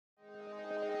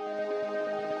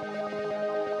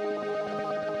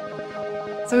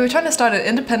So we were trying to start an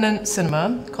independent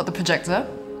cinema called The Projector,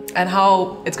 and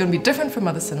how it's going to be different from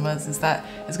other cinemas is that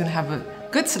it's going to have a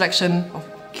good selection of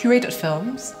curated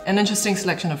films, an interesting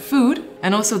selection of food,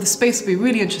 and also the space will be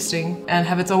really interesting and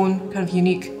have its own kind of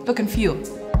unique look and feel.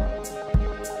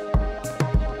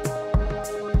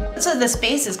 So the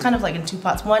space is kind of like in two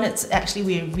parts. One, it's actually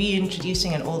we're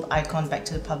reintroducing an old icon back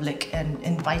to the public and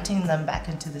inviting them back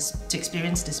into this to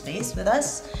experience the space with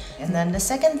us. And then the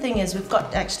second thing is we've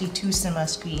got actually two cinema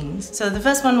screens. So the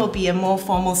first one will be a more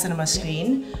formal cinema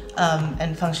screen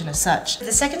and function as such.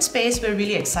 The second space we're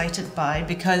really excited by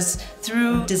because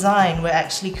through design we're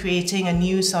actually creating a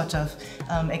new sort of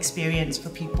experience for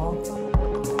people.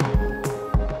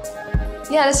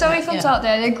 Yeah, there's so many films out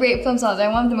there. There are great films out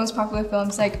there. One of the most popular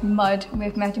films, like Mud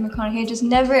with Matthew McConaughey, just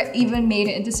never even made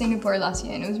it into Singapore last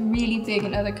year, and it was really big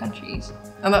in other countries.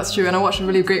 And that's true, and I watched a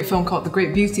really great film called The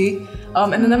Great Beauty,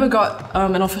 and it never got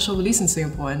an official release in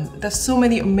Singapore. And there's so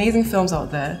many amazing films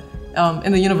out there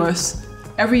in the universe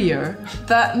every year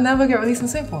that never get released in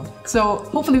Singapore. So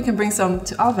hopefully we can bring some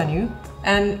to our venue,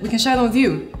 and we can share them with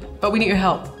you, but we need your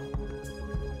help.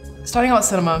 Starting out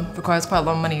cinema requires quite a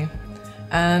lot of money.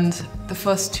 And the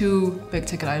first two big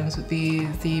ticket items would be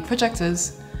the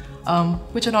projectors,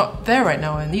 which are not there right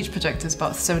now, and each projector is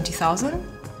about 70,000.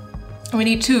 And we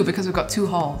need two because we've got two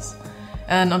halls.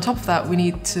 And on top of that, we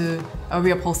need to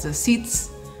reupholster the seats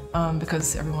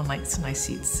because everyone likes nice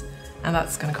seats. And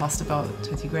that's going to cost about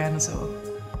 20 grand or so.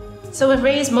 So we've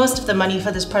raised most of the money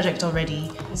for this project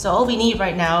already. So all we need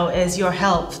right now is your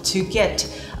help to get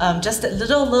just a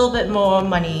little bit more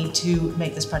money to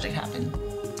make this project happen.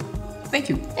 Thank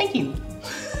you. Thank you.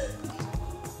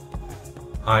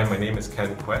 Hi, my name is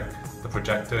Ken Kwek. The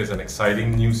Projector is an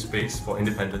exciting new space for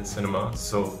independent cinema,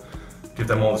 so give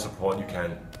them all the support you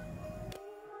can.